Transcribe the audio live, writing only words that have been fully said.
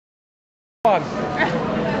One.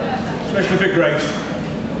 Especially if it grates.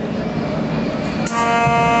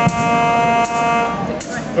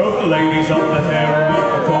 Oh, the ladies on the harum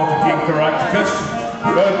of the Court of King Carractacus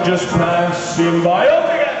were just passing by. All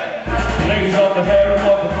together! The ladies on the harum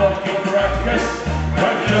of the Court of King Carractacus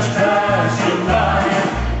were just passing by.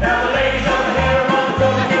 Now the ladies on the harum of the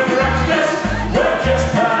Court of King Carractacus were just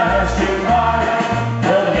passing by.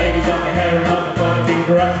 All the ladies on the harum of the Court of King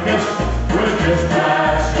Carractacus were just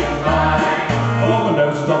passing by. All the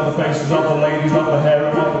noses on the faces of the ladies of the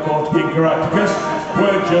harum of the Court of King Carractacus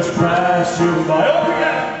were just passing by. Oh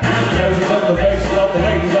yeah! The noses on the faces of the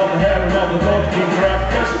ladies of the harem of the Court of King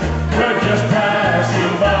Carractacus were just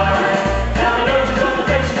passing by. Now the noses on the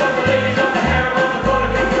faces of the ladies of the harem of the Court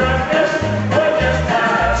of King Carractacus were just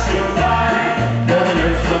passing by. Now the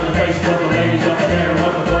noses on the faces of the ladies of the harem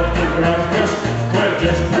of the Court of King Carractacus were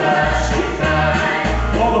just passing by.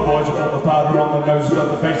 All the boys with all the powder on the noses of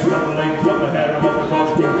the faces of the ladies of the harem of the Court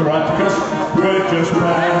of King Carractacus were just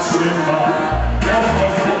passing by. All the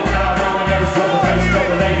boys with all the powder on the noses of the faces of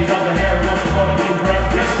the ladies of the harem of the Court of King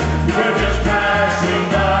Carractacus were just passing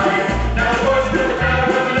by. Now the boys with all the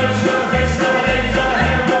powder on the noses of the faces of the ladies of the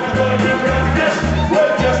harem of the Court of King Carractacus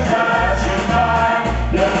were just passing by.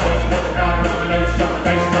 Now the boys with all the powder on the noses of the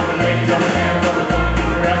faces of the ladies of the harem of the Court of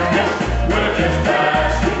King Carractacus were just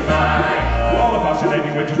passing by. All the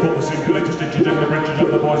fascinating witches put the singular stitches in the breeches of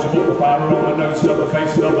the boys who put the powder on the noses of the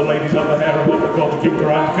faces of the ladies of the harem of the Court of King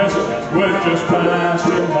Carractacus were just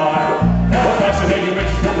passing by. All the fascinating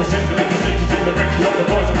witches put the singular stitches in the breeches of the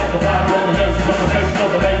boys who put the powder on the noses of the faces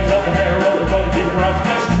of the ladies of the harem of the Court of King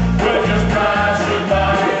Carractacus were just passing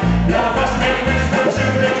by. All the fascinating witches put the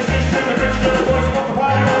singular stitches in the breeches of the boys who put the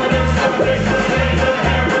powder on the noses of the faces of the ladies of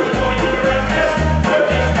the harem of the Court of King Carractacus were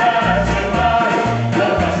just passing by.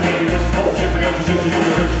 All the fascinating witches put the singular stitches in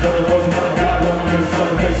the breeches of the boys who put the powder on the noses of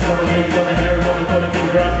the faces of the ladies of the harem of the Court of King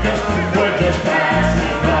Carractacus were just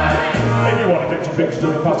passing by. If you want to take some pictures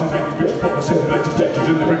of the fascinating witches, put the simulated stitches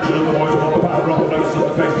in the breeches of the boys who put the powder on the noses of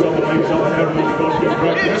the faces of the ladies of the harem of the Court of King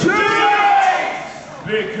Carractacus.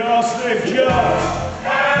 Because they've just